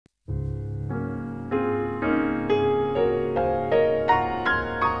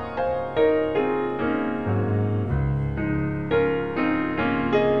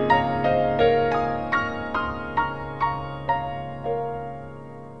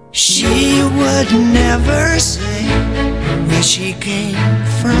She would never say where she came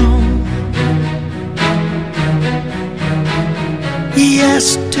from.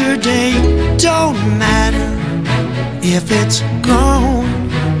 Yesterday don't matter if it's gone.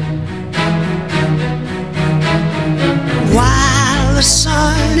 While the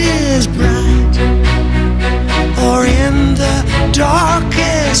sun is bright, or in the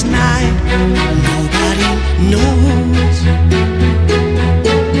darkest night, nobody knows.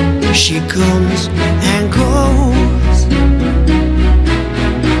 She comes and goes.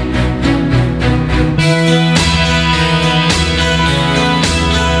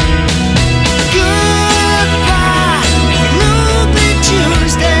 Goodbye, Ruby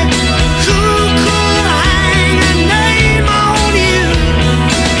Tuesday. Who could hang a name on you?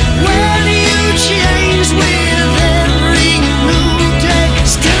 When you change with every new day,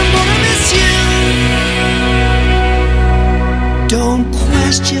 still gonna miss you. Don't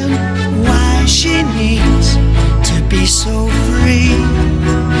question why she needs to be so free.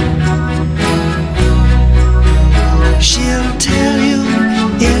 She'll tell you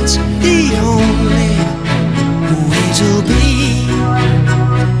it's the only way to be.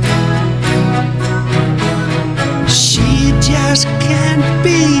 She just can't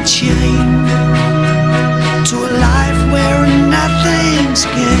be chained to a life where nothing's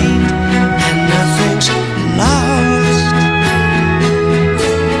gained and nothing's lost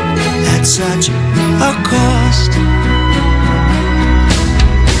at such a cost.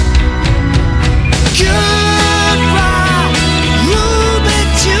 Goodbye, Ruby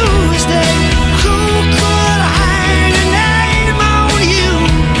Tuesday. Who could hang a name on you?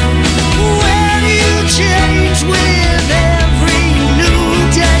 When you change with every new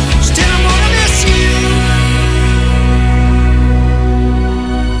day, still I'm gonna miss you.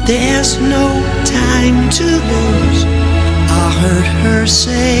 There's no time to lose, I heard her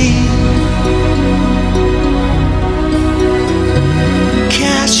say.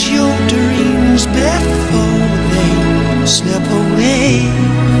 Cast your